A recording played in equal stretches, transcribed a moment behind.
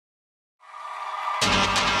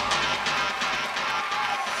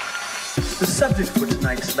The subject for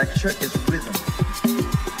tonight's lecture is rhythm.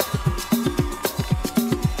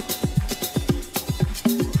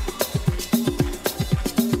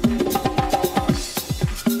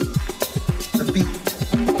 The beat,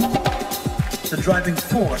 the driving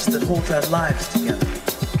force that holds our lives together.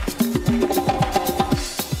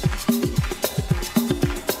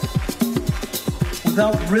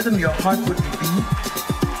 Without rhythm, your heart wouldn't beat.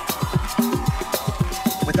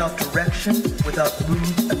 Without direction, without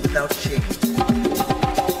mood, and without change.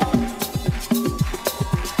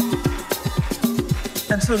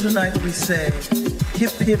 And so tonight we say,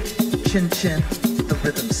 hip hip, chin chin, the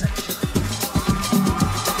rhythm section.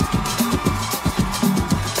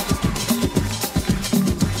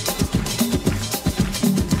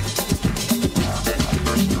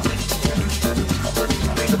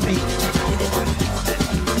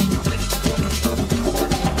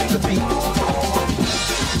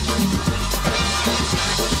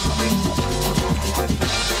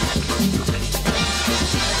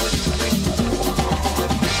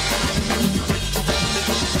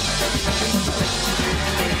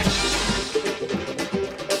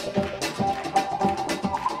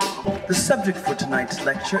 The subject for tonight's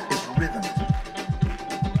lecture is rhythm.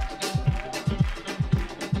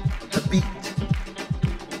 The beat.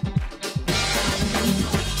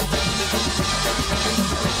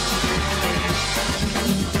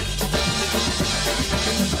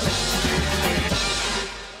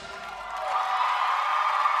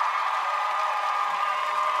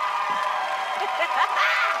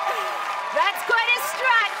 That's quite a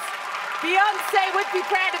strut. Beyonce would be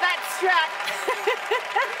proud of that strut.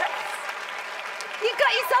 You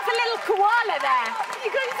got yourself a little koala there.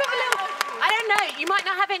 You got yourself a little... I don't know, you might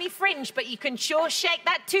not have any fringe, but you can sure shake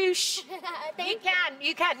that touche. You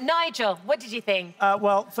can. Nigel, what did you think?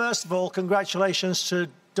 Well, first of all, congratulations to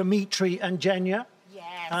Dimitri and Jenna.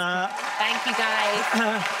 Yes, thank you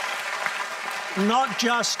guys. Not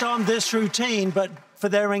just on this routine, but for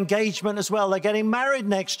their engagement as well. They're getting married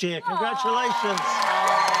next year. Congratulations.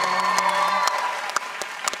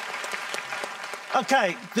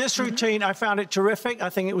 Okay, this routine, I found it terrific. I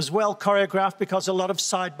think it was well choreographed because a lot of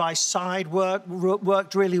side-by-side work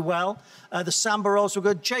worked really well. The Samba rolls were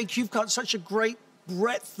good. Jake, you've got such a great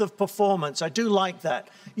breadth of performance. I do like that.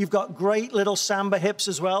 You've got great little Samba hips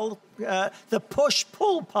as well. The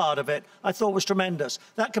push-pull part of it, I thought was tremendous.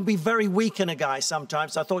 That can be very weak in a guy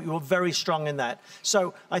sometimes. I thought you were very strong in that.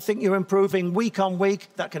 So I think you're improving week on week.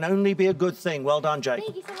 That can only be a good thing. Well done, Jake.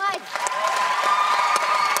 Thank you so much.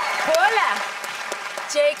 Paula.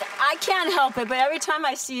 Jake, I can't help it, but every time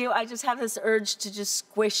I see you, I just have this urge to just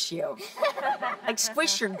squish you. Like,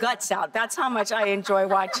 squish your guts out. That's how much I enjoy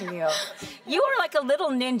watching you. You are like a little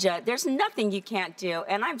ninja. There's nothing you can't do,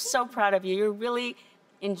 and I'm so proud of you. You're really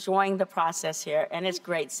enjoying the process here, and it's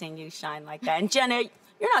great seeing you shine like that. And Jenna,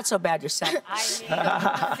 you're not so bad yourself. I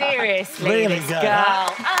mean, seriously, really this good,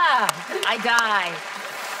 girl. huh? I die.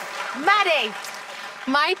 Maddie.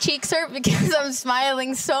 My cheeks hurt because I'm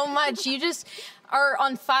smiling so much. You just are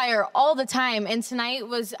on fire all the time. And tonight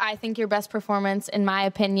was, I think, your best performance, in my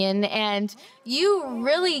opinion. And you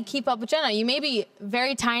really keep up with Jenna. You may be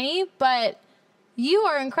very tiny, but you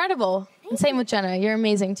are incredible. And same with Jenna. You're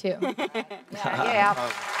amazing, too. Yeah.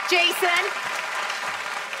 Jason?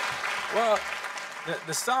 Well,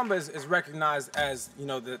 the Samba is recognized as, you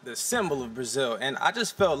know, the symbol of Brazil. And I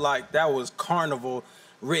just felt like that was carnival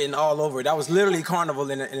written all over it. That was literally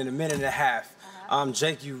carnival in a minute and a half.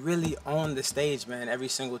 Jake, you really own the stage, man, every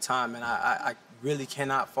single time, and I really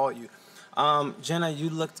cannot fault you. Jenna, you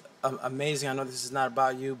looked amazing. I know this is not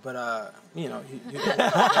about you, but, you know.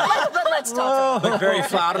 But let's talk. Look very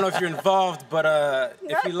fly. I don't know if you're involved, but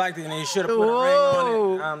if you liked it, then you should have put a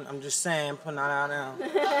ring on it. I'm just saying, putting that out now.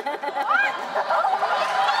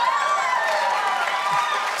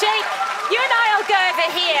 Jake, you and I will go over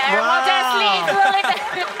here, and we'll just leave.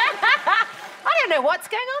 I don't know what's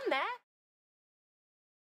going on there.